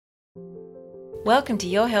Welcome to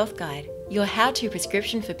Your Health Guide, your how-to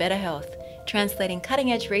prescription for better health, translating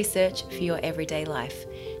cutting-edge research for your everyday life.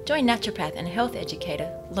 Join naturopath and health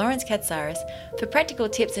educator Lawrence Katsaris for practical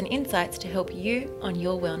tips and insights to help you on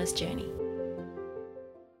your wellness journey.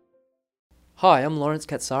 Hi, I'm Lawrence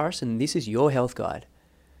Katsaris and this is Your Health Guide.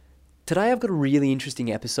 Today I've got a really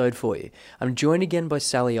interesting episode for you. I'm joined again by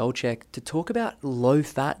Sally Olczyk to talk about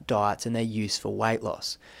low-fat diets and their use for weight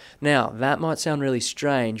loss. Now, that might sound really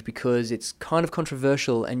strange because it's kind of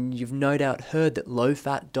controversial and you've no doubt heard that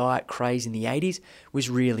low-fat diet craze in the 80s was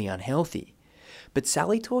really unhealthy. But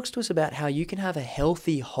Sally talks to us about how you can have a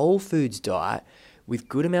healthy whole foods diet with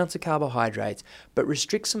good amounts of carbohydrates, but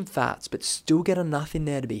restrict some fats, but still get enough in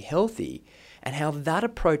there to be healthy, and how that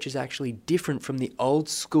approach is actually different from the old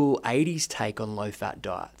school 80s take on low-fat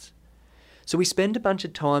diets. So we spend a bunch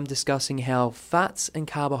of time discussing how fats and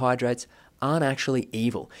carbohydrates aren't actually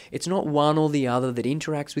evil. It's not one or the other that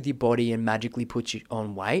interacts with your body and magically puts you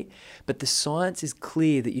on weight, but the science is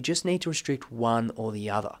clear that you just need to restrict one or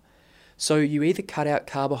the other. So you either cut out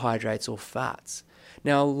carbohydrates or fats.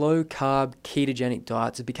 Now, low-carb, ketogenic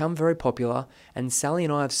diets have become very popular, and Sally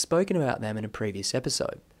and I have spoken about them in a previous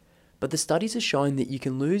episode. But the studies are showing that you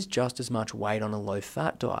can lose just as much weight on a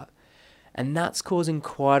low-fat diet. And that's causing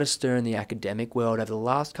quite a stir in the academic world over the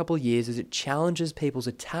last couple of years as it challenges people's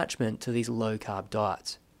attachment to these low-carb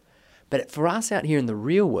diets. But for us out here in the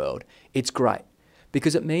real world, it's great,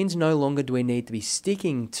 because it means no longer do we need to be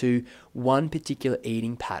sticking to one particular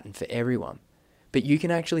eating pattern for everyone. But you can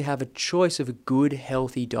actually have a choice of good,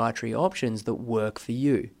 healthy dietary options that work for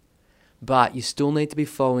you. But you still need to be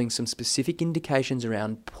following some specific indications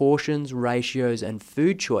around portions, ratios, and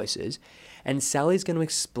food choices, and Sally's going to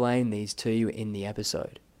explain these to you in the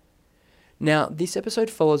episode. Now, this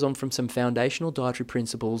episode follows on from some foundational dietary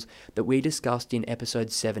principles that we discussed in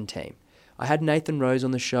episode 17. I had Nathan Rose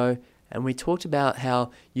on the show, and we talked about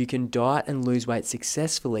how you can diet and lose weight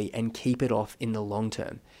successfully and keep it off in the long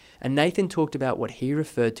term. And Nathan talked about what he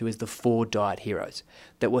referred to as the 4 diet heroes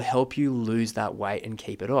that will help you lose that weight and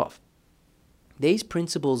keep it off. These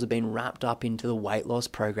principles have been wrapped up into the weight loss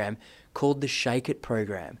program called the Shake It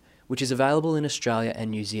program, which is available in Australia and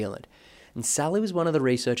New Zealand. And Sally was one of the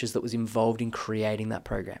researchers that was involved in creating that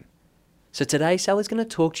program. So today, Sally's going to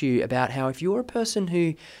talk to you about how if you're a person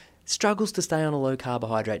who struggles to stay on a low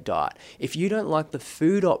carbohydrate diet, if you don't like the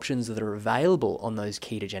food options that are available on those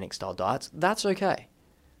ketogenic style diets, that's okay.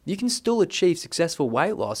 You can still achieve successful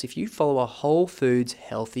weight loss if you follow a whole foods,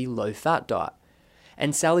 healthy, low-fat diet.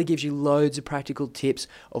 And Sally gives you loads of practical tips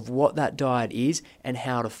of what that diet is and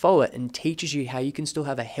how to follow it, and teaches you how you can still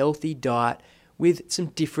have a healthy diet with some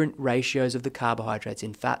different ratios of the carbohydrates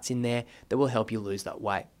and fats in there that will help you lose that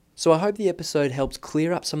weight. So I hope the episode helps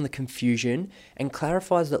clear up some of the confusion and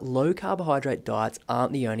clarifies that low carbohydrate diets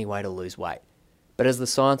aren't the only way to lose weight. But as the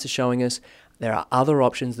science is showing us, there are other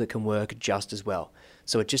options that can work just as well.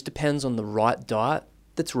 So it just depends on the right diet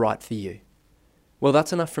that's right for you. Well,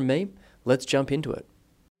 that's enough from me. Let's jump into it.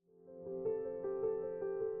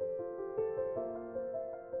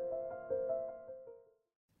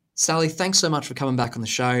 Sally, thanks so much for coming back on the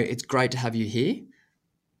show. It's great to have you here.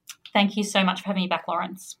 Thank you so much for having me back,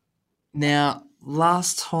 Lawrence. Now,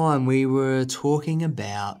 last time we were talking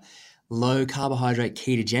about low carbohydrate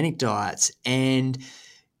ketogenic diets and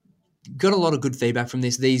got a lot of good feedback from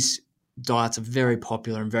this. These diets are very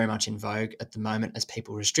popular and very much in vogue at the moment as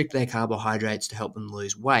people restrict their carbohydrates to help them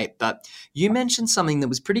lose weight. But you mentioned something that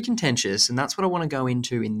was pretty contentious, and that's what I want to go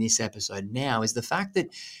into in this episode now, is the fact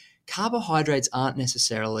that carbohydrates aren't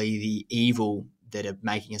necessarily the evil that are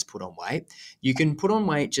making us put on weight. You can put on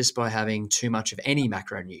weight just by having too much of any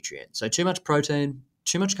macronutrient. So too much protein,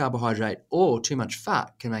 too much carbohydrate, or too much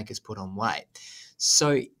fat can make us put on weight.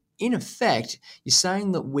 So in effect, you're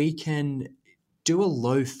saying that we can do a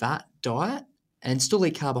low-fat diet and still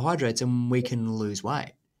eat carbohydrates and we can lose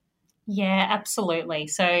weight. Yeah, absolutely.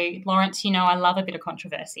 So, Lawrence, I love a bit of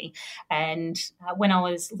controversy. And when I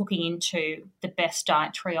was looking into the best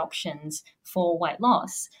dietary options for weight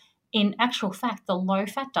loss, in actual fact, the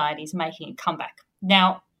low-fat diet is making a comeback.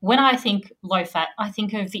 Now, when I think low-fat, I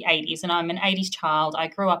think of the 80s, and I'm an 80s child. I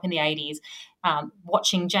grew up in the 80s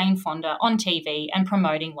watching Jane Fonda on TV and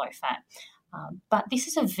promoting low-fat. But this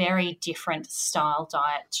is a very different style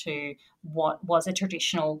diet to what was a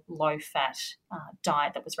traditional low-fat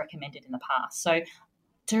diet that was recommended in the past. So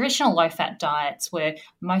traditional low-fat diets were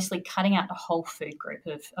mostly cutting out a whole food group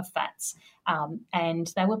of fats,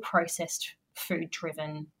 and they were processed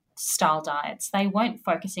food-driven style diets. They weren't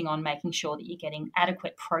focusing on making sure that you're getting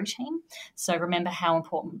adequate protein. So remember how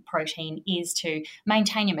important protein is to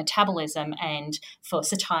maintain your metabolism and for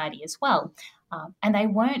satiety as well. And they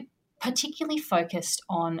weren't particularly focused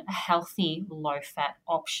on a healthy low-fat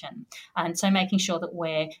option. And so making sure that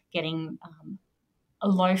we're getting a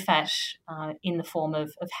low fat in the form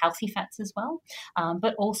of healthy fats as well,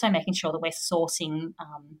 but also making sure that we're sourcing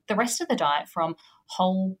the rest of the diet from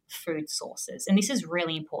whole food sources. And this is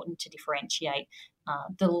really important to differentiate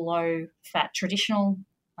the low fat traditional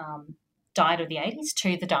diet of the 80s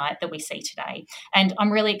to the diet that we see today. And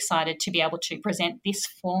I'm really excited to be able to present this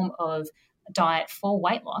form of diet for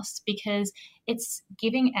weight loss because it's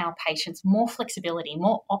giving our patients more flexibility,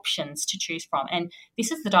 more options to choose from. And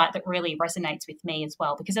this is the diet that really resonates with me as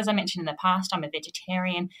well, because as I mentioned in the past, I'm a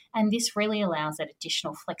vegetarian, and this really allows that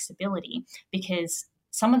additional flexibility because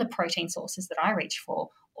some of the protein sources that I reach for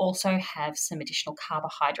also have some additional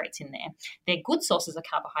carbohydrates in there. They're good sources of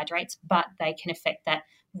carbohydrates, but they can affect that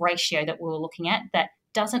ratio that we were looking at that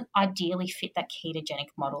doesn't ideally fit that ketogenic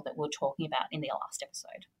model that we were talking about in the last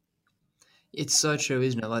episode. It's so true,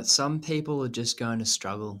 isn't it? Like some people are just going to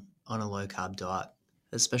struggle on a low carb diet,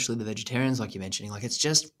 especially the vegetarians, like you're mentioning. Like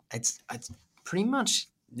it's pretty much,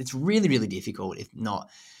 it's really, really difficult, if not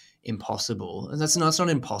impossible. And it's not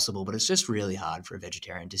impossible, but it's just really hard for a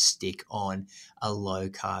vegetarian to stick on a low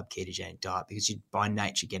carb ketogenic diet because you're by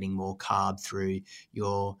nature getting more carb through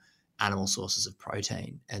your animal sources of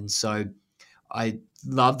protein. And so I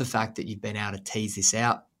love the fact that you've been able to tease this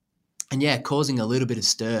out. And yeah, causing a little bit of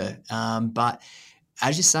stir. But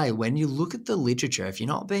as you say, when you look at the literature, if you're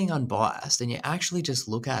not being unbiased and you actually just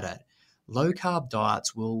look at it, low carb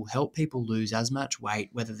diets will help people lose as much weight,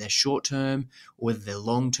 whether they're short term or whether they're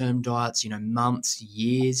long term diets, months,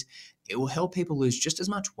 years. It will help people lose just as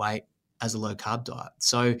much weight as a low carb diet.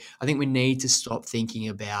 So I think we need to stop thinking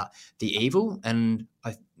about the evil and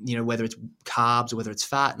whether it's carbs or whether it's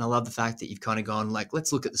fat. And I love the fact that you've kind of gone like,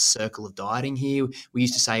 let's look at the circle of dieting here. We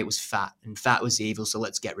used to say it was fat and fat was evil, so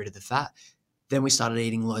let's get rid of the fat. Then we started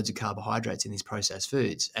eating loads of carbohydrates in these processed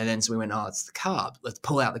foods. And then so we went, oh, it's the carb. Let's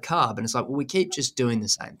pull out the carb. And it's like, well, we keep just doing the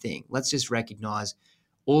same thing. Let's just recognize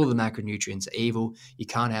all of the macronutrients are evil. You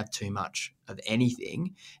can't have too much of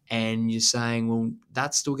anything. And you're saying, well,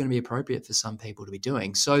 that's still going to be appropriate for some people to be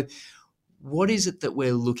doing. So what is it that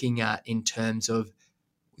we're looking at in terms of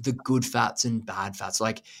the good fats and bad fats?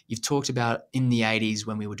 Like you've talked about in the 80s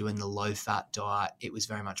when we were doing the low fat diet, it was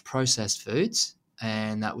very much processed foods,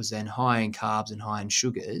 and that was then high in carbs and high in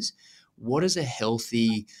sugars. What is a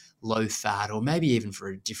healthy low fat, or maybe even for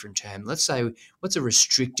a different term, let's say what's a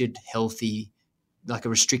restricted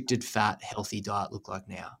fat healthy diet look like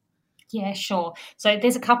now? Yeah, sure. So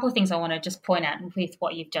there's a couple of things I want to just point out with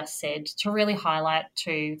what you've just said to really highlight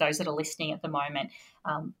to those that are listening at the moment.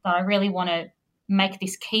 But I really want to make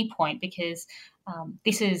this key point because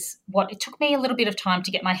this is what it took me a little bit of time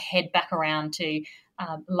to get my head back around to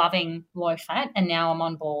loving low fat, and now I'm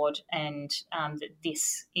on board and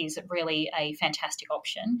this is really a fantastic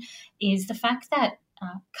option, is the fact that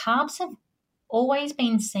carbs have always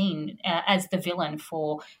been seen as the villain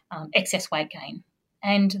for excess weight gain.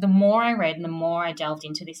 And the more I read and the more I delved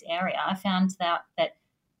into this area, I found that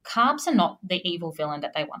carbs are not the evil villain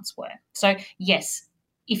that they once were. So yes,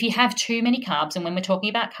 if you have too many carbs, and when we're talking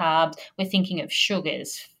about carbs, we're thinking of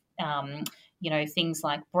sugars, things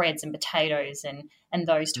like breads and potatoes and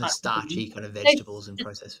those types of starchy kind of vegetables and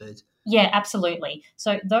processed foods. Yeah, absolutely.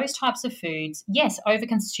 So those types of foods, yes,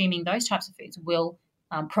 over-consuming those types of foods will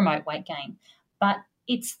promote weight gain. But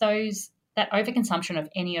it's that overconsumption of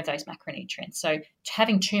any of those macronutrients. So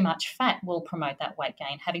having too much fat will promote that weight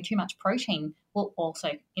gain. Having too much protein will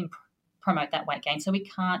also promote that weight gain. So we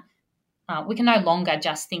can no longer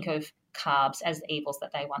just think of carbs as the evils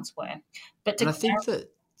that they once were. But I think that,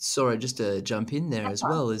 sorry, just to jump in there as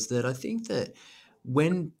well, is that I think that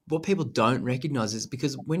what people don't recognize is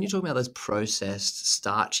because when you're talking about those processed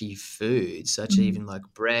starchy foods, such even like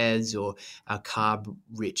breads or our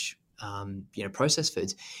carb-rich processed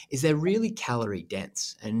foods, is they're really calorie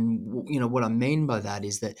dense. And, what I mean by that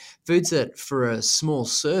is that foods that for a small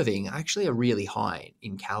serving actually are really high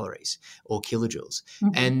in calories or kilojoules. Mm-hmm.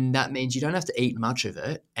 And that means you don't have to eat much of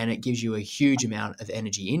it. And it gives you a huge amount of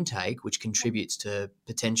energy intake, which contributes to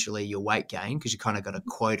potentially your weight gain because you kind of got a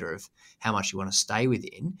quota of how much you want to stay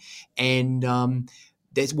within. And,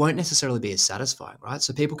 it won't necessarily be as satisfying, right?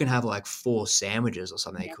 So people can have like 4 sandwiches or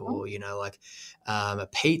something cool, a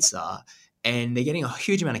pizza, and they're getting a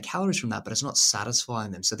huge amount of calories from that, but it's not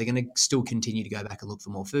satisfying them. So they're going to still continue to go back and look for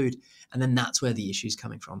more food. And then that's where the issue's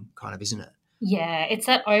coming from, kind of, isn't it? Yeah, it's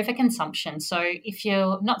that overconsumption. So if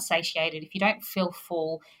you're not satiated, if you don't feel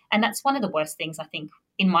full, and that's one of the worst things I think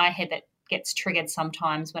in my head that gets triggered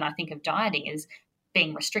sometimes when I think of dieting is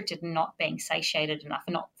being restricted and not being satiated enough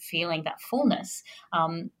and not feeling that fullness.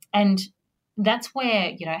 And that's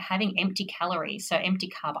where, having empty calories, so empty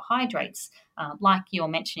carbohydrates, like you're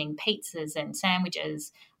mentioning pizzas and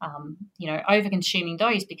sandwiches, over consuming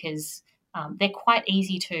those because they're quite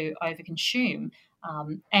easy to overconsume.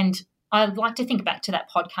 And I'd like to think back to that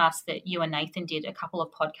podcast that you and Nathan did a couple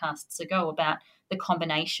of podcasts ago about the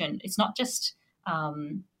combination. It's not just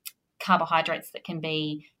carbohydrates that can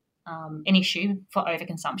be an issue for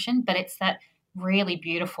overconsumption, but it's that really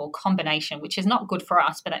beautiful combination, which is not good for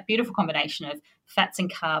us, but that beautiful combination of fats and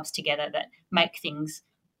carbs together that make things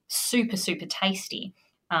super, super tasty.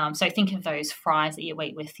 So think of those fries that you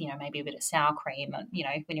eat with, maybe a bit of sour cream, and,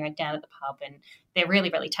 when you're down at the pub and they're really,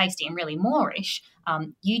 really tasty and really moreish,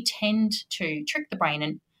 you tend to trick the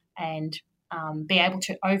brain and be able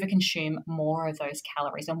to overconsume more of those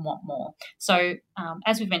calories and want more. So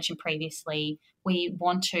as we've mentioned previously, we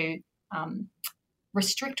want to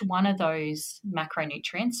restrict one of those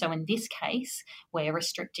macronutrients. So in this case, we're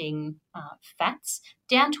restricting fats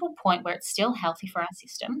down to a point where it's still healthy for our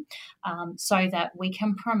system, so that we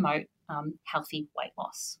can promote healthy weight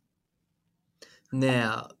loss.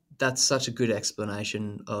 Now, that's such a good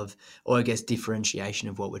explanation of, or I guess differentiation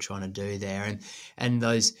of what we're trying to do there. And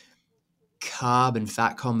those carb and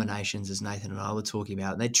fat combinations, as Nathan and I were talking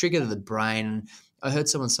about, they trigger the brain. I heard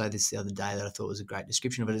someone say this the other day that I thought was a great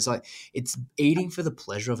description of it. It's like it's eating for the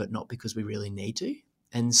pleasure of it, not because we really need to.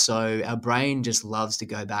 And so our brain just loves to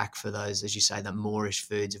go back for those, as you say, the moreish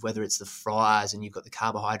foods, whether it's the fries and you've got the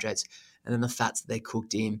carbohydrates and then the fats that they're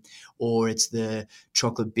cooked in, or it's the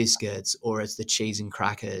chocolate biscuits, or it's the cheese and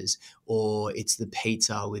crackers, or it's the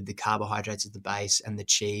pizza with the carbohydrates at the base and the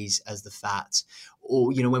cheese as the fats.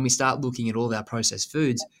 Or, when we start looking at all of our processed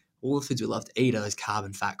foods, all the foods we love to eat are those carb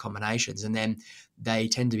and fat combinations. And then they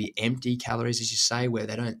tend to be empty calories, as you say, where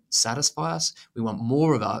they don't satisfy us. We want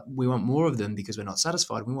more of them because we're not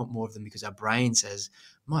satisfied. We want more of them because our brain says,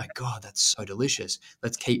 my God, that's so delicious.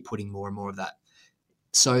 Let's keep putting more and more of that.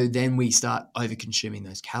 So then we start over-consuming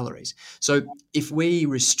those calories. So if we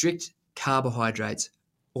restrict carbohydrates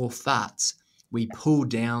or fats, we pull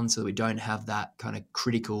down so that we don't have that kind of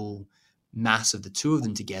critical mass of the two of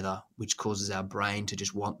them together, which causes our brain to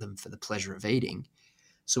just want them for the pleasure of eating.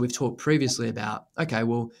 So we've talked previously about, okay,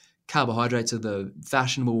 well, carbohydrates are the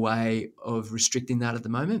fashionable way of restricting that at the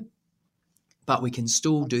moment, but we can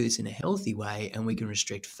still do this in a healthy way and we can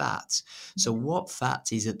restrict fats. So what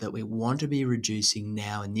fats is it that we want to be reducing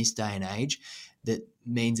now in this day and age that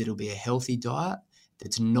means it'll be a healthy diet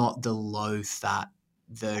that's not the low-fat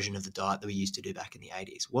version of the diet that we used to do back in the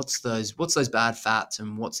 80s? What's those bad fats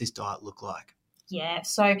and what's this diet look like? Yeah,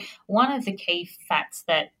 so one of the key fats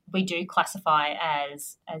that we do classify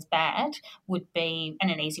as bad would be,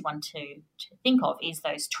 and an easy one to think of, is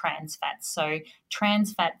those trans fats. So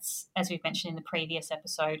trans fats, as we've mentioned in the previous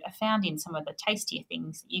episode, are found in some of the tastier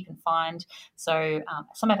things that you can find. So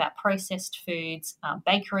some of our processed foods,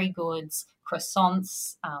 bakery goods,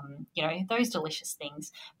 croissants, those delicious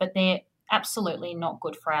things, but they're absolutely not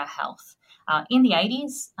good for our health. In the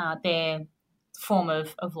 80s, their form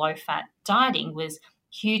of low-fat dieting was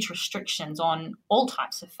huge restrictions on all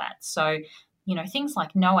types of fats. So, things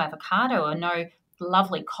like no avocado or no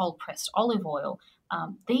lovely cold-pressed olive oil,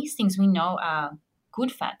 these things we know are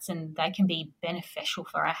good fats and they can be beneficial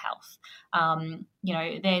for our health.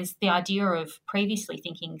 There's the idea of previously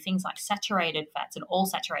thinking things like saturated fats and all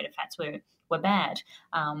saturated fats were bad,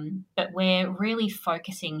 but we're really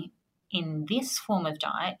focusing in this form of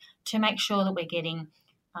diet to make sure that we're getting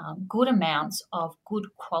good amounts of good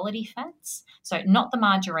quality fats. So not the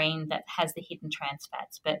margarine that has the hidden trans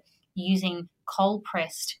fats, but using cold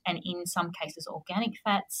pressed and in some cases organic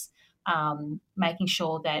fats, making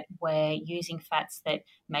sure that we're using fats that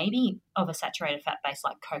may be of a saturated fat base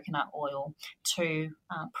like coconut oil to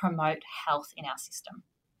promote health in our system.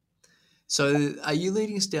 So are you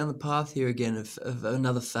leading us down the path here again of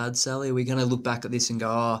another fad, Sally? Are we going to look back at this and go,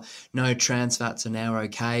 oh, no, trans fats are now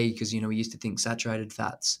okay because, we used to think saturated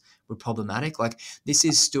fats were problematic? Like this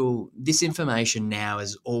information now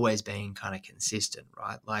has always been kind of consistent,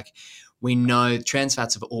 right? Like we know trans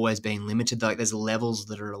fats have always been limited. Like there's levels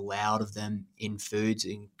that are allowed of them in foods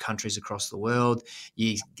in countries across the world.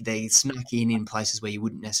 They snuck in places where you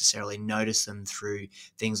wouldn't necessarily notice them through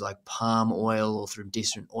things like palm oil or through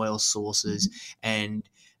different oil sources. And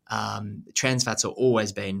trans fats have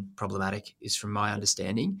always been problematic, is from my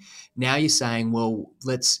understanding. Now you're saying, well,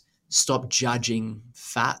 let's stop judging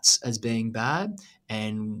fats as being bad.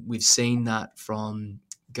 And we've seen that from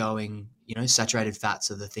going, saturated fats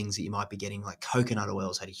are the things that you might be getting, like coconut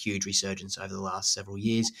oils had a huge resurgence over the last several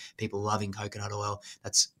years. People loving coconut oil.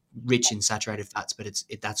 That's rich in saturated fats, but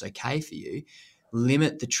that's okay for you.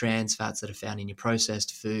 limit the trans fats that are found in your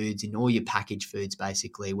processed foods, in all your packaged foods,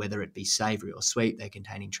 basically, whether it be savory or sweet, they're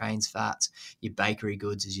containing trans fats, your bakery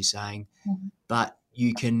goods, as you're saying. Mm-hmm. But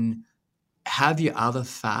you can have your other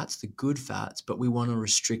fats, the good fats, but we want to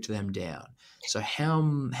restrict them down. So how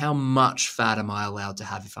much fat am I allowed to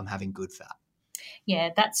have if I'm having good fat? Yeah,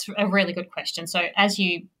 that's a really good question. So as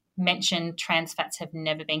you mentioned, trans fats have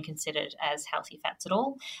never been considered as healthy fats at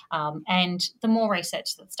all. And the more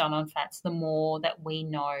research that's done on fats, the more that we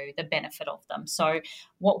know the benefit of them. So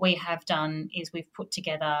what we have done is we've put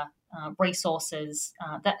together resources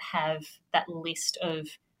that have that list of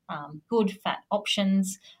good fat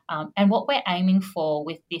options. And what we're aiming for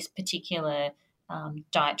with this particular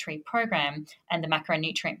dietary program and the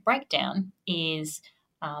macronutrient breakdown is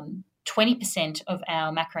 20% of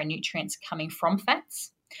our macronutrients coming from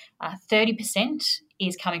fats. 30%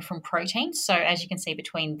 is coming from protein. So as you can see,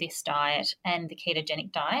 between this diet and the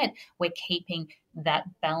ketogenic diet, we're keeping that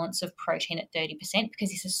balance of protein at 30% because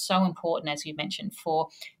this is so important, as you mentioned, for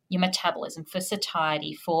your metabolism, for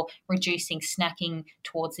satiety, for reducing snacking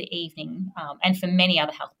towards the evening, and for many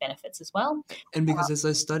other health benefits as well. And because there's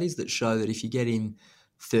those studies that show that if you get in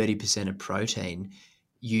 30% of protein,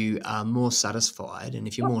 you are more satisfied. And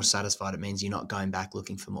if you're more satisfied, it means you're not going back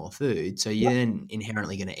looking for more food. So you're then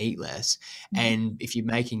inherently going to eat less. And if you're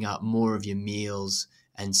making up more of your meals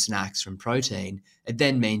and snacks from protein, it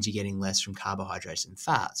then means you're getting less from carbohydrates and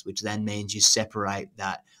fats, which then means you separate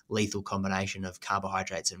that lethal combination of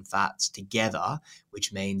carbohydrates and fats together,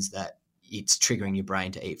 which means that it's triggering your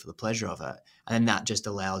brain to eat for the pleasure of it. And then that just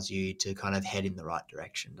allows you to kind of head in the right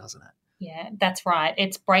direction, doesn't it? Yeah, that's right.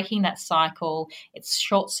 It's breaking that cycle. It's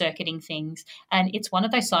short-circuiting things. And it's one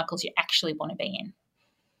of those cycles you actually want to be in.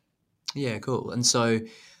 Yeah, cool. And so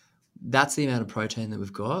that's the amount of protein that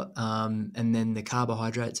we've got. And then the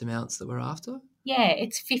carbohydrates amounts that we're after? Yeah,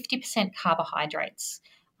 it's 50% carbohydrates.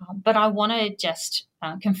 But I want to just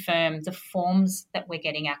confirm the forms that we're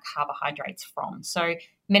getting our carbohydrates from. So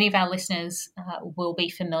many of our listeners will be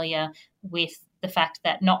familiar with the fact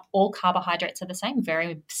that not all carbohydrates are the same,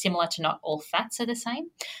 very similar to not all fats are the same.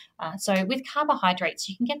 So with carbohydrates,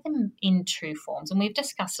 you can get them in two forms. And we've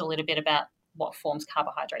discussed a little bit about what forms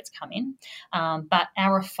carbohydrates come in. But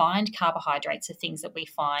our refined carbohydrates are things that we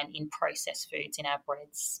find in processed foods, in our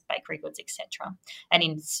breads, bakery goods, etc.,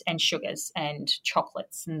 and sugars and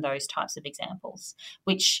chocolates and those types of examples,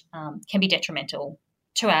 which can be detrimental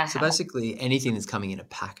to our health. So basically anything that's coming in a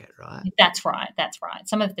packet, right? That's right.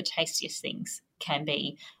 Some of the tastiest things can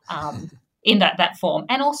be in that form,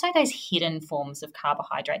 and also those hidden forms of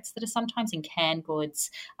carbohydrates that are sometimes in canned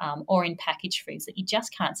goods or in packaged foods that you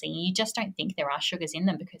just can't see. You just don't think there are sugars in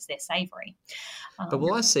them because they're savoury. But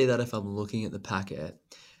will I see that if I'm looking at the packet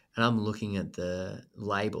and I'm looking at the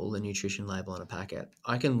label, the nutrition label on a packet,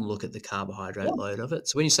 I can look at the carbohydrate load of it.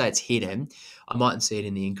 So when you say it's hidden, I mightn't see it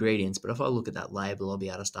in the ingredients, but if I look at that label, I'll be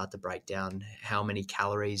able to start to break down how many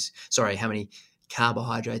carbohydrates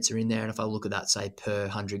are in there. And if I look at that, say, per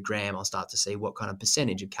 100 gram, I'll start to see what kind of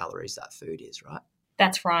percentage of calories that food is, right?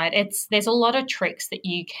 That's right. There's a lot of tricks that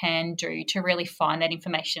you can do to really find that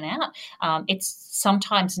information out. It's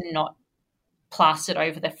sometimes not plastered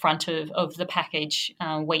over the front of the package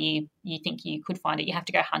where you think you could find it. You have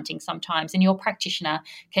to go hunting sometimes, and your practitioner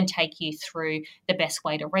can take you through the best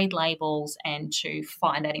way to read labels and to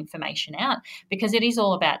find that information out, because it is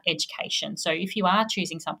all about education. So if you are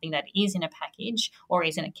choosing something that is in a package or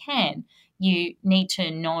is in a can, you need to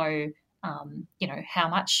know how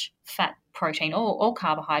much fat, protein, or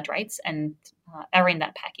carbohydrates and are in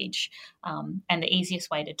that package. And the easiest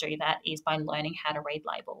way to do that is by learning how to read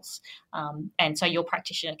labels. And so your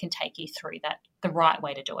practitioner can take you through the right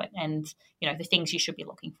way to do it, and the things you should be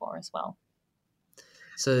looking for as well.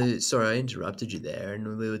 So sorry, I interrupted you there,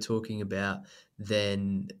 and we were talking about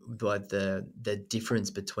then like the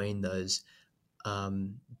difference between those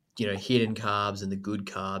hidden carbs and the good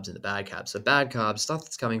carbs and the bad carbs. So bad carbs, stuff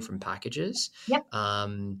that's coming from packages. Yep.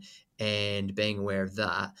 And being aware of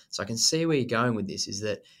that. So I can see where you're going with this, is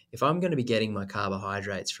that if I'm going to be getting my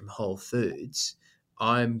carbohydrates from whole foods,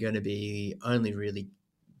 I'm going to be only really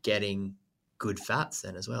getting good fats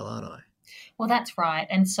then as well, aren't I? Well, that's right.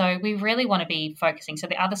 And so we really want to be focusing. So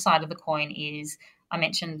the other side of the coin is, I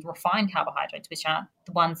mentioned refined carbohydrates, which are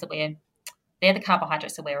the ones that they're the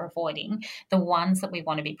carbohydrates that we're avoiding. The ones that we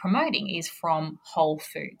want to be promoting is from whole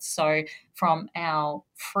foods. So from our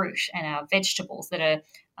fruit and our vegetables that are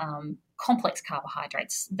complex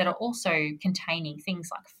carbohydrates that are also containing things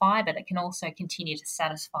like fiber that can also continue to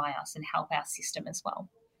satisfy us and help our system as well.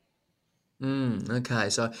 Okay,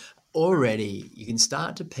 so already you can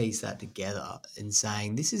start to piece that together and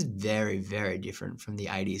saying this is very, very different from the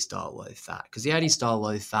 80s style low fat. Because the 80s style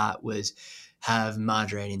low fat was have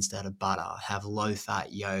margarine instead of butter, have low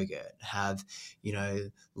fat yogurt, have,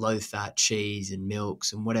 low fat cheese and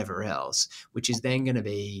milks and whatever else, which is then going to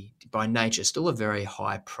be by nature still a very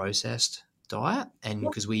high processed diet. And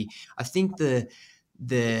because I think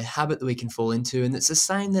the habit that we can fall into, and it's the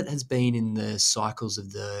same that has been in the cycles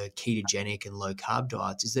of the ketogenic and low carb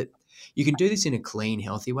diets, is that you can do this in a clean,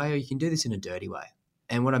 healthy way, or you can do this in a dirty way.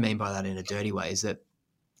 And what I mean by that in a dirty way is that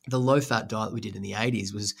the low fat diet we did in the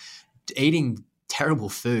 80s was eating terrible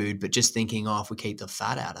food, but just thinking, if we keep the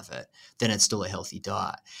fat out of it, then it's still a healthy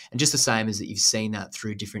diet. And just the same as that you've seen that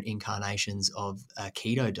through different incarnations of a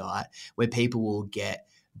keto diet, where people will get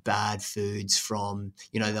bad foods from,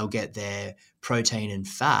 they'll get their protein and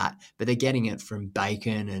fat, but they're getting it from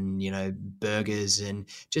bacon and, burgers and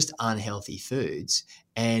just unhealthy foods.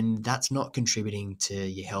 And that's not contributing to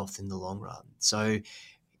your health in the long run. So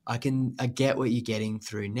I get what you're getting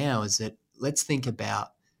through now is that let's think about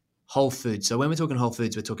whole foods. So when we're talking whole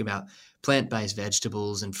foods, we're talking about plant-based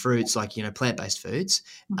vegetables and fruits, like, plant-based foods.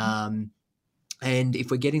 Mm-hmm. And if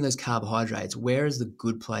we're getting those carbohydrates, where is the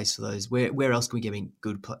good place for those? Where else can we get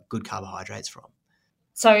good carbohydrates from?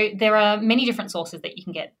 So there are many different sources that you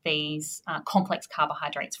can get these complex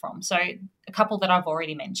carbohydrates from. So a couple that I've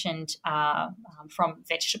already mentioned are from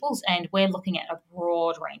vegetables, and we're looking at a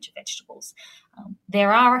broad range of vegetables.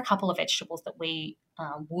 There are a couple of vegetables that we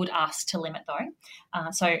would ask to limit, though.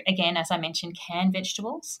 So again, as I mentioned, canned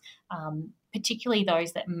vegetables, particularly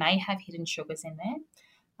those that may have hidden sugars in there.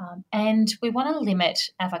 And we want to limit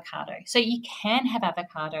avocado. So you can have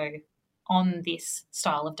avocado on this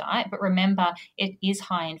style of diet, but remember it is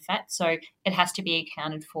high in fat, so it has to be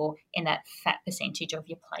accounted for in that fat percentage of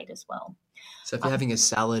your plate as well. So if you're having a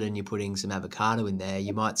salad and you're putting some avocado in there,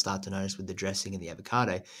 you might start to notice with the dressing and the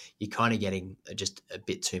avocado, you're kind of getting just a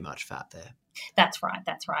bit too much fat there. That's right.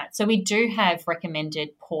 So we do have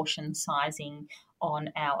recommended portion sizing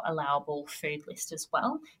on our allowable food list as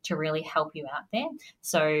well to really help you out there.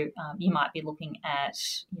 So you might be looking at,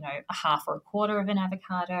 a half or a quarter of an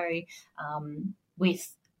avocado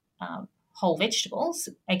with whole vegetables.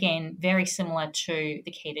 Again, very similar to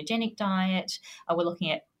the ketogenic diet. We're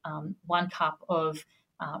looking at 1 cup of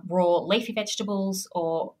raw leafy vegetables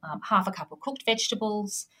or half a cup of cooked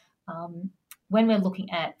vegetables. When we're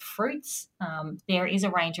looking at fruits, there is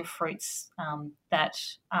a range of fruits that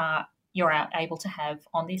you're able to have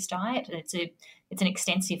on this diet. It's an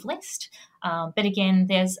extensive list. But again,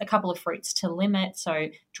 there's a couple of fruits to limit, so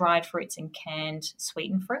dried fruits and canned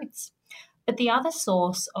sweetened fruits. But the other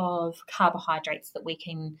source of carbohydrates that we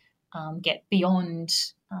can get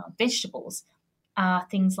beyond vegetables are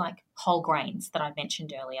things like whole grains that I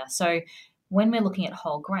mentioned earlier. So when we're looking at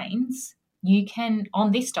whole grains, you can,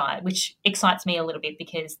 on this diet, which excites me a little bit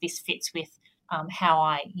because this fits with how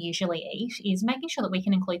I usually eat, is making sure that we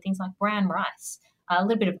can include things like brown rice, a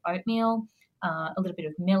little bit of oatmeal, a little bit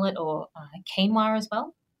of millet or quinoa as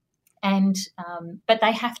well. And but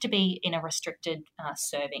they have to be in a restricted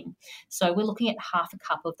serving. So we're looking at half a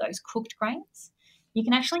cup of those cooked grains. You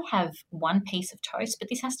can actually have 1 piece of toast, but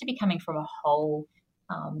this has to be coming from a whole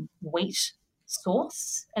wheat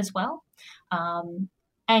source as well.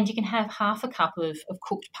 And you can have half a cup of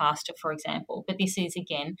cooked pasta, for example, but this is,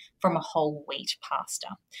 again, from a whole wheat pasta.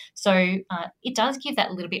 So it does give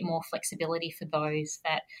that little bit more flexibility for those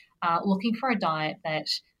that are looking for a diet that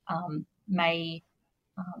may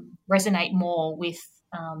resonate more with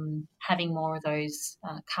having more of those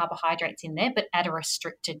carbohydrates in there, but at a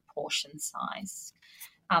restricted portion size.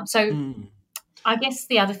 I guess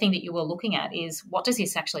the other thing that you were looking at is, what does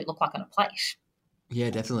this actually look like on a plate?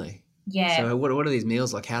 Yeah, definitely. Yeah. So what are these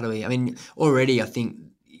meals like? How do we, already I think,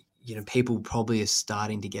 people probably are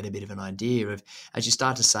starting to get a bit of an idea of, as you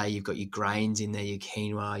start to say, you've got your grains in there, your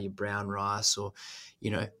quinoa, your brown rice, or,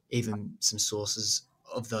 even some sources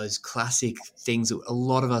of those classic things that a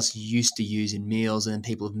lot of us used to use in meals, and then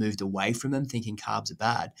people have moved away from them thinking carbs are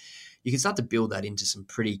bad. You can start to build that into some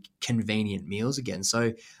pretty convenient meals again.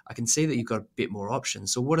 So I can see that you've got a bit more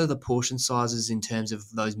options. So what are the portion sizes in terms of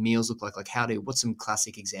those meals look like? What's some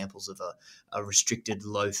classic examples of a restricted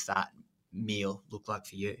low-fat meal look like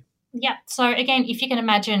for you? Yeah. So again, if you can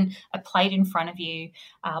imagine a plate in front of you,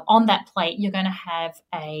 on that plate, you're going to have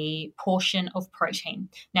a portion of protein.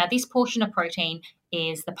 Now, this portion of protein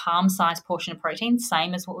is the palm-sized portion of protein,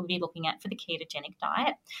 same as what we'll be looking at for the ketogenic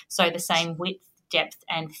diet. So the same width, depth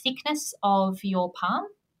and thickness of your palm.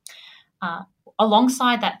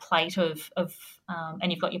 alongside that plate of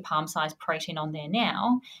and you've got your palm-sized protein on there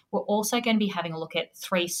now, we're also going to be having a look at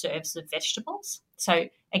 3 serves of vegetables. So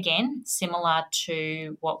again, similar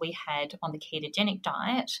to what we had on the ketogenic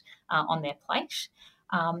diet on their plate.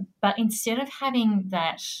 But instead of having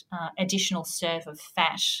that additional serve of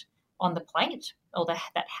fat on the plate, or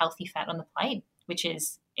that healthy fat on the plate, which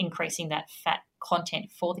is increasing that fat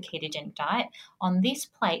content for the ketogenic diet, on this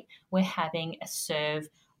plate, we're having a serve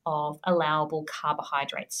of allowable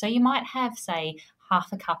carbohydrates. So you might have, say,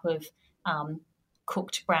 half a cup of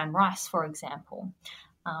cooked brown rice, for example.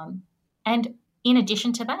 And in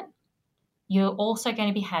addition to that, you're also going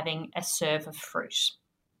to be having a serve of fruit.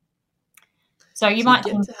 So you might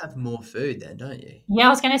get to have more food then, don't you? Yeah, I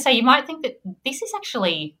was going to say, you might think that this is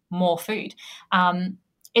actually more food.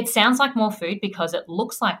 It sounds like more food because it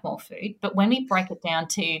looks like more food, but when we break it down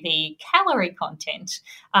to the calorie content,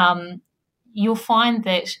 you'll find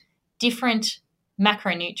that different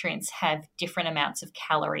macronutrients have different amounts of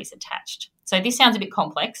calories attached. So this sounds a bit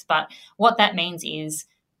complex, but what that means is,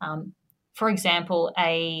 for example,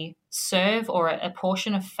 a serve or a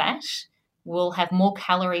portion of fat will have more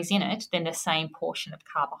calories in it than the same portion of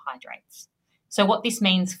carbohydrates. So what this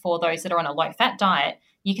means for those that are on a low-fat diet,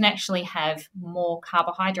 you can actually have more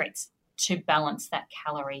carbohydrates to balance that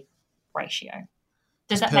calorie ratio.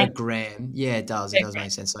 Does that per gram? Yeah, it does. It does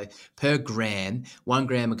make sense. So per gram, 1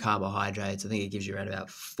 gram of carbohydrates, I think it gives you around about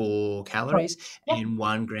 4 calories, and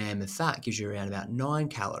 1 gram of fat gives you around about 9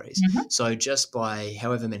 calories. Mm-hmm. So just by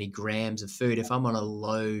however many grams of food, if I'm on a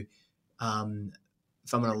low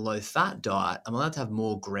fat diet, I'm allowed to have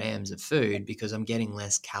more grams of food because I'm getting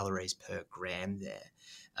less calories per gram there.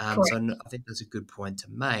 So I think that's a good point to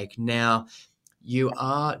make. Now, you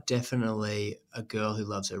are definitely a girl who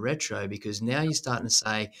loves her retro, because now you're starting to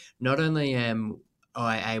say, not only am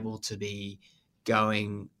I able to be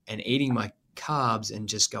going and eating my carbs and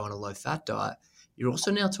just go on a low-fat diet, you're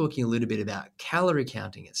also now talking a little bit about calorie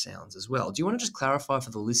counting, it sounds, as well. Do you want to just clarify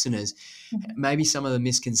for the listeners maybe some of the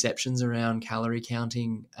misconceptions around calorie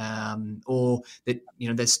counting, or that,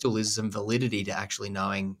 there still is some validity to actually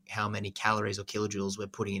knowing how many calories or kilojoules we're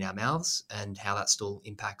putting in our mouths and how that still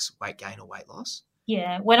impacts weight gain or weight loss?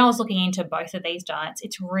 Yeah, when I was looking into both of these diets,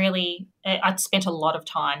 it's really, I'd spent a lot of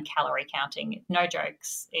time calorie counting. No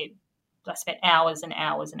jokes. I spent hours and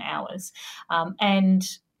hours and hours. And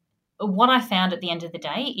what I found at the end of the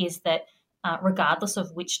day is that regardless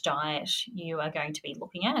of which diet you are going to be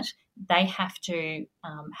looking at, they have to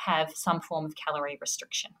have some form of calorie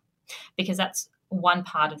restriction, because that's one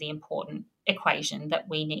part of the important equation that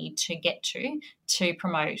we need to get to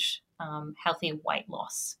promote healthy weight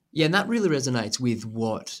loss. Yeah, and that really resonates with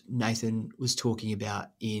what Nathan was talking about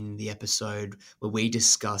in the episode where we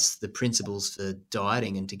discussed the principles for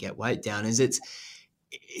dieting and to get weight down. Is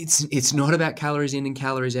it's not about calories in and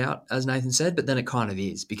calories out, as Nathan said, but then it kind of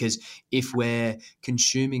is, because if we're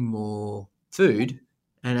consuming more food,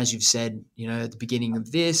 and as you've said, at the beginning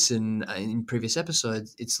of this and in previous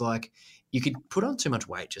episodes, it's like you could put on too much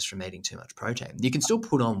weight just from eating too much protein. You can still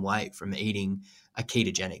put on weight from eating a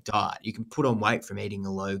ketogenic diet. You can put on weight from eating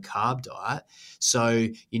a low carb diet. So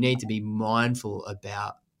you need to be mindful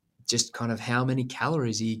about just kind of how many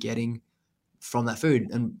calories are you getting from that food.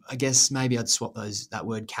 And I guess maybe I'd swap that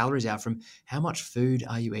word calories out from how much food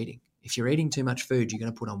are you eating. If you're eating too much food, you're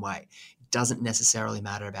going to put on weight. It doesn't necessarily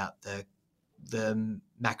matter about the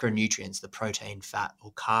macronutrients, the protein, fat,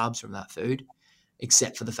 or carbs from that food,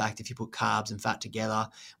 except for the fact if you put carbs and fat together,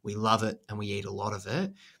 we love it and we eat a lot of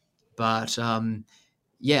it. But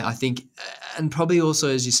I think, and probably also,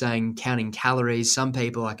 as you're saying, counting calories, some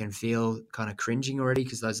people I can feel kind of cringing already,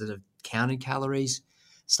 because those that have counted calories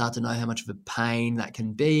start to know how much of a pain that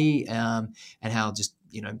can be, and how just,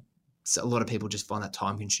 a lot of people just find that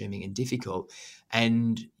time consuming and difficult.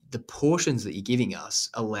 And the portions that you're giving us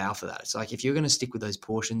allow for that. It's like, if you're going to stick with those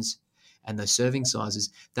portions and those serving sizes,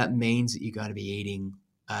 that means that you're going to be eating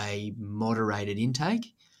a moderated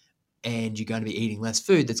intake, and you're going to be eating less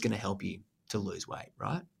food that's going to help you to lose weight,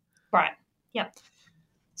 right? Right. Yep.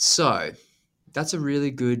 So that's a really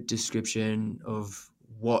good description of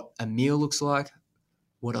what a meal looks like,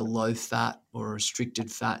 what a low-fat or a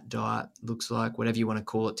restricted fat diet looks like, whatever you want to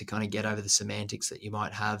call it, to kind of get over the semantics that you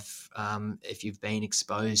might have if you've been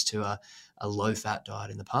exposed to a low-fat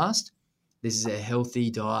diet in the past. This is a healthy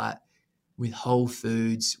diet with whole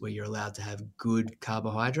foods where you're allowed to have good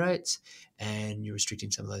carbohydrates, and you're restricting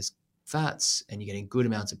some of those fats, and you're getting good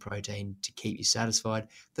amounts of protein to keep you satisfied.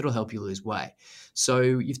 That'll help you lose weight. So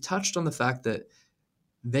you've touched on the fact that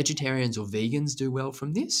vegetarians or vegans do well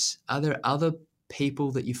from this. Are there other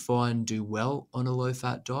people that you find do well on a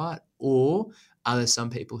low-fat diet, or are there some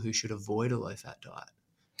people who should avoid a low-fat diet?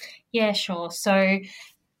 Yeah, sure. So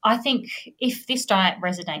I think if this diet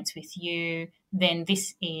resonates with you, then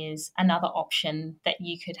this is another option that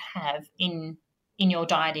you could have in your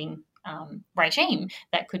dieting regime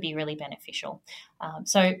that could be really beneficial.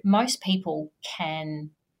 So most people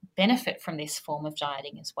can benefit from this form of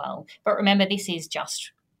dieting as well. But remember, this is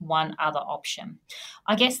just one other option.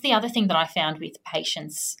 I guess the other thing that I found with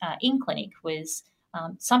patients in clinic was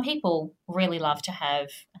some people really love to have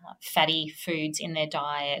fatty foods in their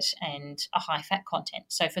diet and a high fat content.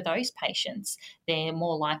 So for those patients, they're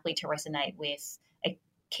more likely to resonate with a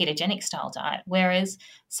ketogenic style diet. Whereas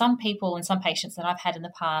some people and some patients that I've had in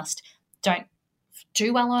the past don't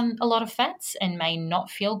do well on a lot of fats and may not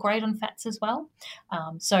feel great on fats as well.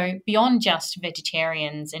 So beyond just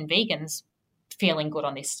vegetarians and vegans feeling good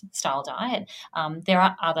on this style diet, there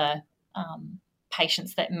are other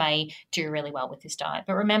patients that may do really well with this diet.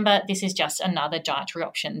 But remember, this is just another dietary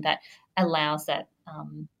option that allows that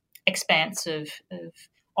expanse of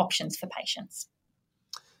options for patients.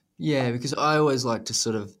 Yeah, because I always like to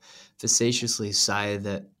sort of facetiously say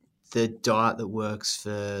that the diet that works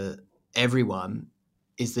for everyone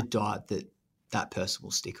is the diet that that person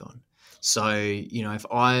will stick on. So, if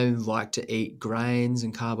I like to eat grains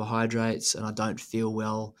and carbohydrates and I don't feel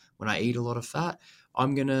well when I eat a lot of fat,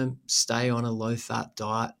 I'm going to stay on a low-fat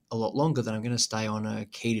diet a lot longer than I'm going to stay on a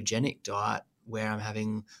ketogenic diet where I'm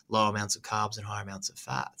having low amounts of carbs and high amounts of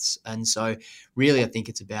fats. And so really I think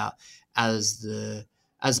it's about as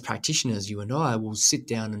practitioners, you and I will sit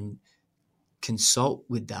down and consult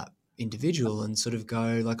with that individual and sort of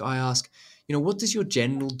go, like I ask, what does your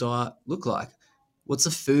general diet look like? What's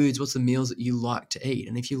the foods, what's the meals that you like to eat?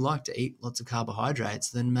 And if you like to eat lots of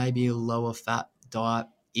carbohydrates, then maybe a lower fat diet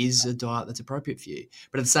is a diet that's appropriate for you.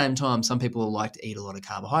 But at the same time, some people like to eat a lot of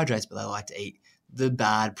carbohydrates, but they like to eat the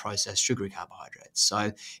bad processed sugary carbohydrates.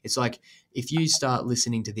 So it's like if you start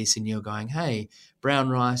listening to this and you're going, hey, brown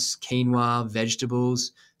rice, quinoa,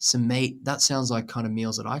 vegetables, some meat, that sounds like kind of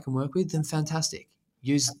meals that I can work with, then fantastic.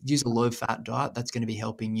 Use a low-fat diet. That's going to be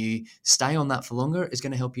helping you stay on that for longer. It's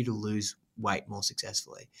going to help you to lose weight more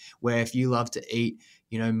successfully. Where if you love to eat,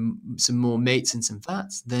 some more meats and some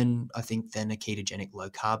fats, then I think then a ketogenic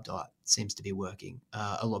low-carb diet seems to be working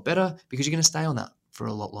a lot better because you're going to stay on that for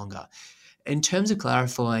a lot longer. In terms of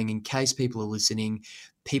clarifying, in case people are listening,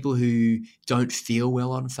 people who don't feel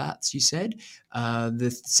well on fats, you said,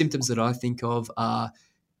 the symptoms that I think of are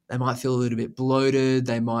they might feel a little bit bloated.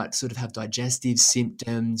 They might sort of have digestive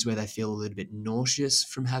symptoms where they feel a little bit nauseous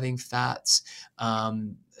from having fats.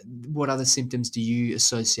 What other symptoms do you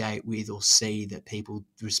associate with or see that people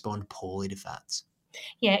respond poorly to fats?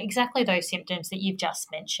 Yeah, exactly those symptoms that you've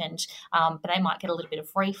just mentioned, but they might get a little bit of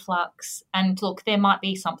reflux. And look, there might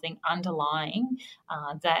be something underlying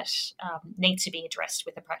that needs to be addressed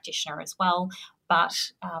with a practitioner as well.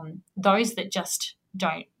 But those that just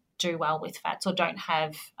don't do well with fats or don't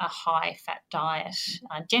have a high fat diet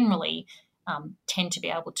generally tend to be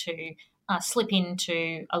able to slip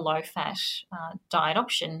into a low fat diet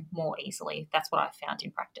option more easily. That's what I've found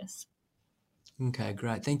in practice. Okay,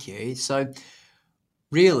 great. Thank you. So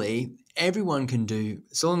really, everyone can do,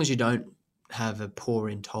 so long as you don't have a poor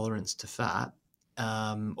intolerance to fat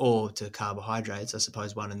or to carbohydrates, I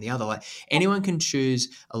suppose one and the other. Like anyone can choose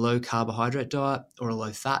a low carbohydrate diet or a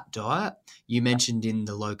low fat diet. You mentioned in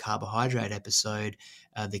the low carbohydrate episode,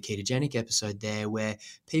 the ketogenic episode there, where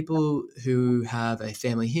people who have a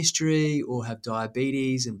family history or have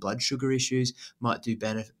diabetes and blood sugar issues might do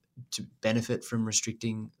benefit from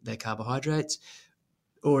restricting their carbohydrates.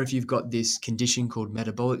 Or if you've got this condition called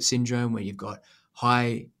metabolic syndrome where you've got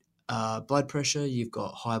high blood pressure, you've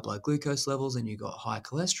got high blood glucose levels, and you've got high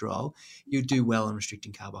cholesterol, you do well in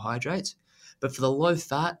restricting carbohydrates. But for the low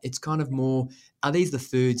fat, it's kind of more, are these the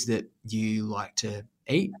foods that you like to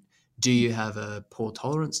eat? Do you have a poor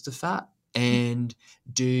tolerance to fat? And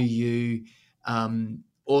do you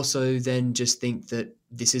also then just think that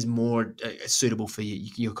this is more suitable for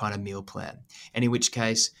your kind of meal plan? And in which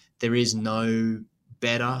case, there is no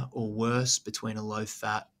better or worse between a low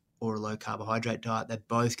fat or a low carbohydrate diet. They're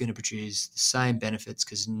both going to produce the same benefits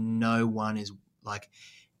because no one is like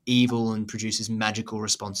evil and produces magical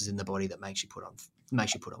responses in the body that makes you put on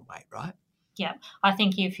weight, right? Yeah, I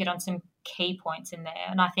think you've hit on some key points in there.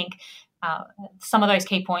 And I think some of those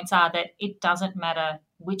key points are that it doesn't matter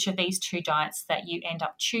which of these two diets that you end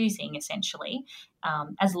up choosing, essentially,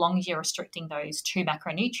 as long as you're restricting those two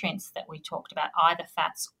macronutrients that we talked about, either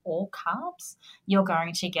fats or carbs, you're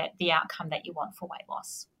going to get the outcome that you want for weight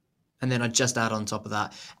loss. And then I just add on top of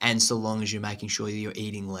that, and so long as you're making sure that you're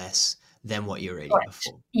eating less than what you're eating Correct.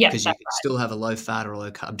 before. Yep, Because you that's can still have a low fat or a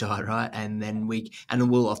low carb diet, right? And then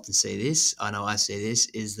we'll often see this, I know I see this,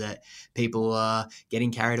 is that people are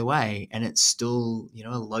getting carried away and it's still,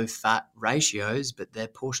 low fat ratios, but their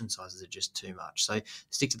portion sizes are just too much. So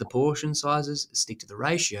stick to the portion sizes, stick to the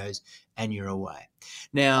ratios, and you're away.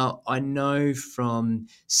 Now, I know from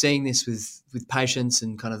seeing this with patients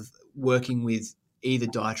and kind of working with either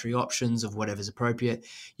dietary options of whatever's appropriate,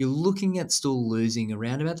 you're looking at still losing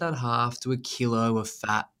around about that half to a kilo of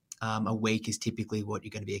fat a week is typically what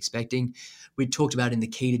you're going to be expecting. We talked about in the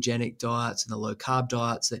ketogenic diets and the low carb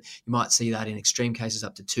diets that you might see that in extreme cases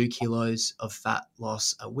up to 2 kilos of fat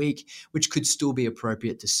loss a week, which could still be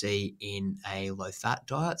appropriate to see in a low fat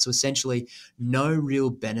diet. So essentially no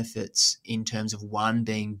real benefits in terms of one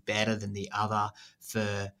being better than the other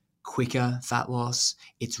for quicker fat loss.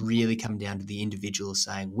 It's really come down to the individual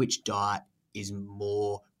saying which diet is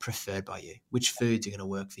more preferred by you, which foods are going to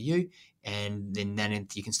work for you. And then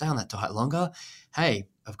if you can stay on that diet longer, hey,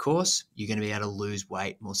 of course, you're going to be able to lose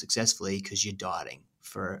weight more successfully because you're dieting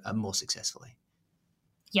for more successfully.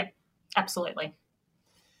 Yep, absolutely.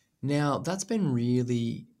 Now, that's been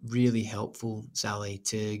really, really helpful, Sally,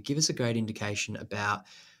 to give us a great indication about,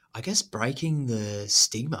 I guess, breaking the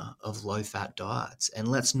stigma of low-fat diets. And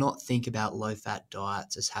let's not think about low-fat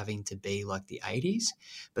diets as having to be like the 80s,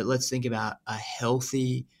 but let's think about a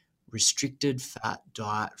healthy, restricted fat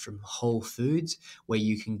diet from whole foods where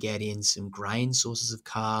you can get in some grain sources of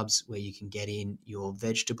carbs, where you can get in your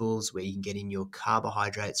vegetables, where you can get in your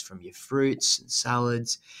carbohydrates from your fruits and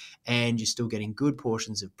salads, and you're still getting good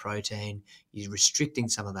portions of protein. You're restricting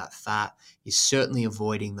some of that fat. You're certainly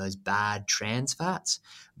avoiding those bad trans fats,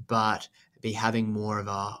 but be having more of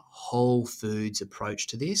a whole foods approach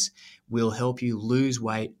to this will help you lose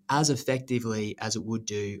weight as effectively as it would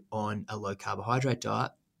do on a low carbohydrate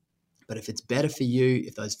diet. But if it's better for you,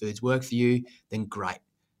 if those foods work for you, then great,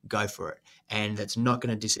 go for it. And that's not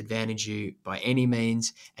going to disadvantage you by any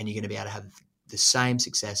means, and you're going to be able to have the same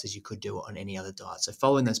success as you could do on any other diet. So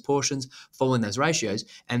following those portions, following those ratios,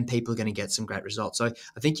 and people are going to get some great results. So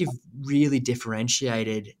I think you've really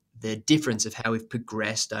differentiated the difference of how we've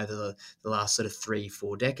progressed over the last sort of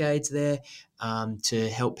 3-4 decades there, to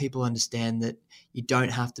help people understand that you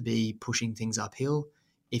don't have to be pushing things uphill.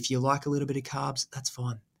 If you like a little bit of carbs, that's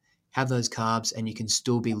fine. Have those carbs and you can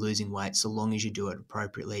still be losing weight so long as you do it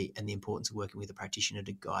appropriately, and the importance of working with a practitioner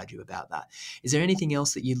to guide you about that. Is there anything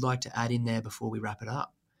else that you'd like to add in there before we wrap it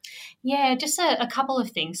up? Yeah, just a couple of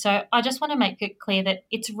things. So I just want to make it clear that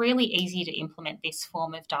it's really easy to implement this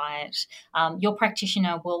form of diet. Your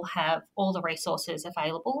practitioner will have all the resources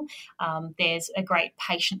available. There's a great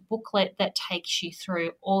patient booklet that takes you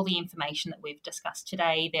through all the information that we've discussed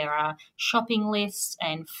today. There are shopping lists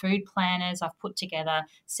and food planners. I've put together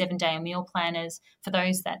 7-day meal planners for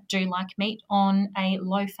those that do like meat on a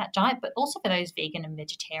low-fat diet, but also for those vegan and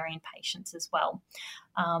vegetarian patients as well.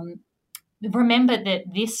 Remember that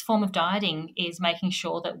this form of dieting is making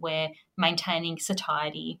sure that we're maintaining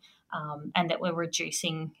satiety, and that we're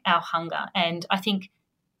reducing our hunger. And I think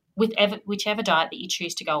whichever diet that you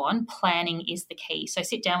choose to go on, planning is the key. So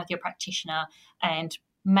sit down with your practitioner and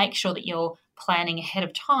make sure that you're planning ahead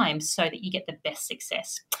of time so that you get the best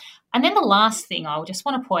success. And then the last thing I just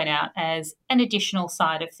want to point out as an additional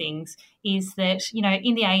side of things is that,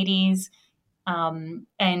 in the 80s,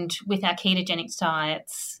 and with our ketogenic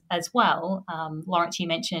diets as well, Lawrence, you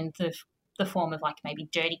mentioned the form of like maybe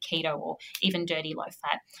dirty keto or even dirty low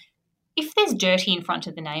fat. If there's dirty in front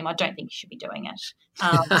of the name, I don't think you should be doing it.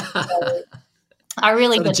 So I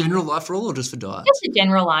really Is that a general life rule or just for diets? Just a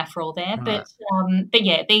general life rule there, Right. But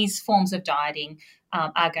yeah, these forms of dieting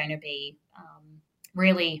are going to be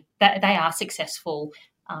really they are successful,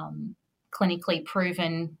 clinically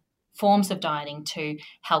proven forms of dieting to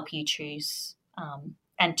help you choose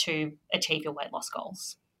and to achieve your weight loss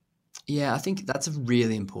goals. Yeah, I think that's a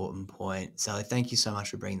really important point, Sally. Thank you so much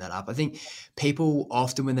for bringing that up. I think people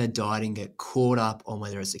often when they're dieting get caught up on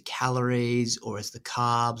whether it's the calories or it's the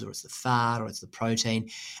carbs or it's the fat or it's the protein,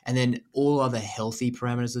 and then all other healthy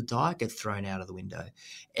parameters of the diet get thrown out of the window.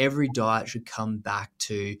 Every diet should come back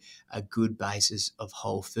to a good basis of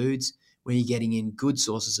whole foods, where you're getting in good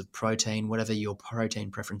sources of protein, whatever your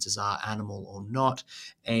protein preferences are, animal or not,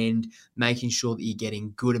 and making sure that you're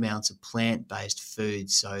getting good amounts of plant-based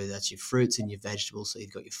foods. So that's your fruits and your vegetables. So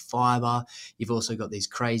you've got your fiber. You've also got these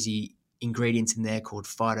crazy ingredients in there called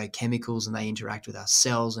phytochemicals, and they interact with our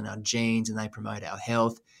cells and our genes and they promote our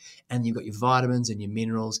health. And you've got your vitamins and your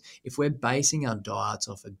minerals. If we're basing our diets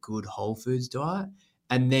off a good whole foods diet,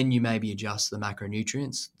 and then you maybe adjust the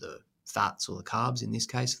macronutrients, the fats or the carbs in this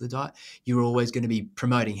case of the diet, you're always going to be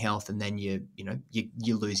promoting health, and then you're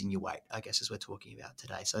losing your weight, I guess, as we're talking about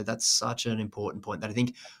today. So that's such an important point that I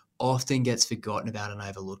think often gets forgotten about and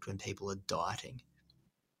overlooked when people are dieting.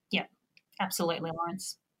 Yeah, absolutely,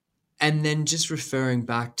 Lawrence. And then just referring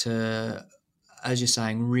back to, as you're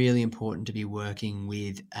saying, really important to be working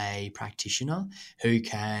with a practitioner who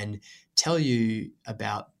can tell you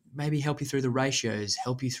about, maybe help you through the ratios,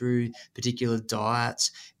 help you through particular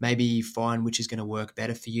diets, maybe find which is going to work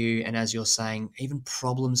better for you. And as you're saying, even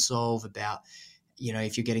problem solve about,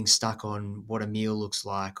 if you're getting stuck on what a meal looks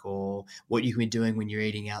like or what you can be doing when you're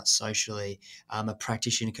eating out socially, a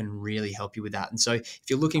practitioner can really help you with that. And so if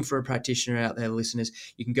you're looking for a practitioner out there, listeners,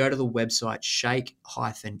 you can go to the website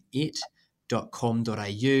shake-it.com.au.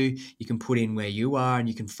 You can put in where you are and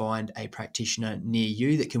you can find a practitioner near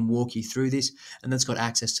you that can walk you through this, and that's got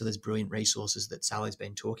access to those brilliant resources that Sally's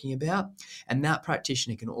been talking about. And that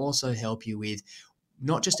practitioner can also help you with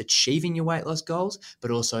not just achieving your weight loss goals, but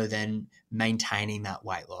also then maintaining that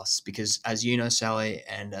weight loss. Because as you know, Sally,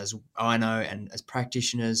 and as I know, and as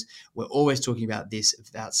practitioners, we're always talking about this,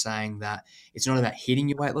 about saying that it's not about hitting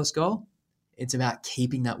your weight loss goal. It's about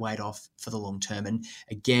keeping that weight off for the long term. And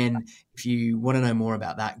again, if you want to know more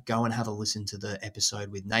about that, go and have a listen to the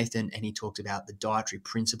episode with Nathan. And he talked about the dietary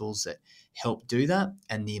principles that help do that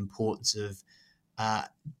and the importance of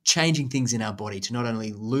changing things in our body to not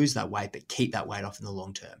only lose that weight, but keep that weight off in the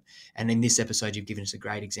long term. And in this episode, you've given us a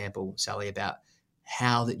great example, Sally, about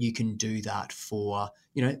how that you can do that for,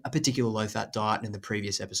 a particular low-fat diet. And in the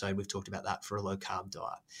previous episode, we've talked about that for a low-carb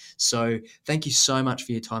diet. So thank you so much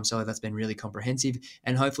for your time, Sally. That's been really comprehensive.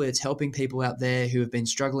 And hopefully it's helping people out there who have been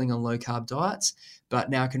struggling on low-carb diets,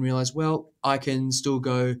 but now can realize, well, I can still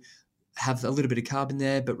go have a little bit of carb in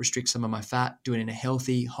there, but restrict some of my fat, do it in a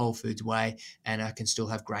healthy, whole foods way, and I can still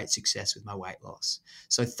have great success with my weight loss.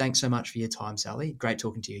 So thanks so much for your time, Sally. Great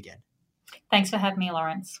talking to you again. Thanks for having me,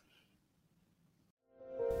 Lawrence.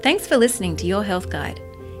 Thanks for listening to Your Health Guide.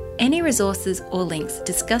 Any resources or links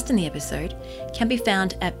discussed in the episode can be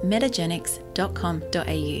found at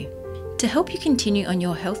metagenics.com.au. To help you continue on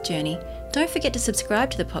your health journey, don't forget to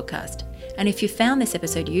subscribe to the podcast. And if you found this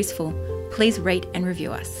episode useful, please rate and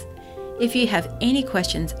review us. If you have any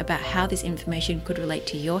questions about how this information could relate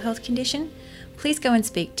to your health condition, please go and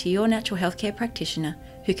speak to your natural healthcare practitioner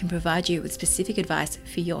who can provide you with specific advice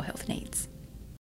for your health needs.